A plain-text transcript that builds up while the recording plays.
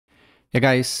Hey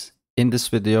guys, in this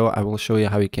video I will show you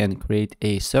how you can create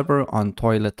a server on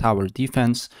Toilet Tower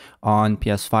Defense on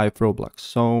PS5 Roblox.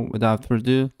 So without further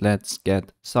ado, let's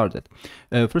get started.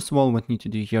 First of all, what you need to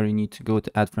do here, you need to go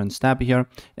to Add Friends tab here,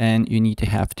 and you need to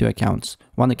have two accounts.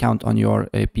 One account on your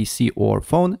PC or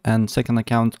phone, and second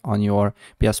account on your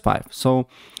PS5. So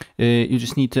you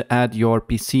just need to add your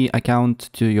PC account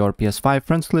to your PS5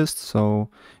 friends list. So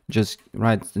just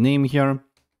write the name here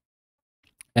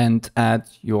and add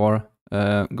your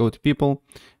go to people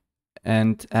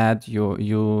and add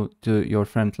you to your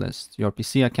friend list, your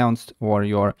PC account or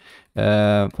your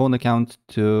phone account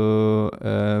to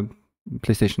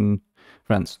PlayStation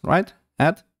friends, right?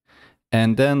 Add.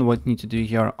 And then what you need to do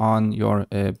here on your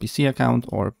PC account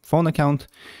or phone account,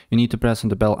 you need to press on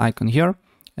the bell icon here,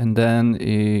 and then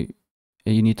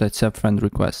you need to accept friend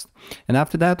request. And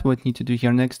after that, what you need to do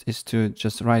here next is to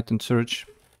just write and search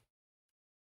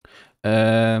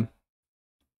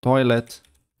Toilet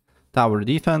Tower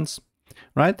Defense,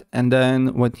 right? And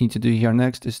then what you need to do here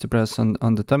next is to press on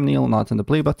the thumbnail, not on the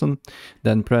play button,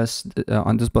 then press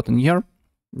on this button here,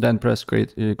 then press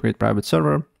create private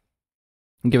server,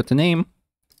 give it a name,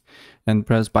 and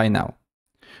press buy now,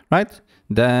 right?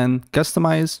 Then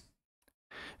customize,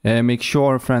 make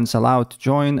sure friends allowed to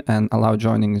join and allow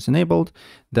joining is enabled.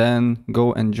 Then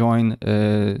go and join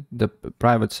the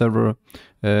private server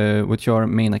with your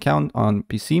main account on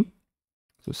PC.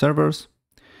 So servers,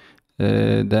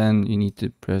 then you need to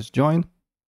press join.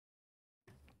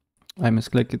 I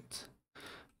misclick it,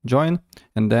 join,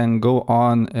 and then go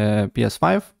on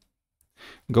PS5,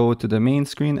 go to the main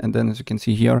screen, and then as you can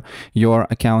see here, your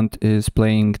account is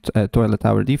playing Toilet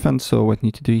Tower Defense. So what you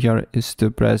need to do here is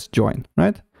to press join,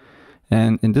 right?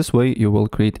 And in this way, you will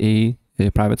create a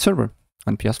private server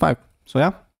on PS5. So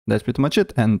yeah, that's pretty much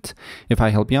it. And if I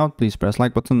help you out, please press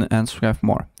like button and subscribe for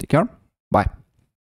more. Take care. Bye.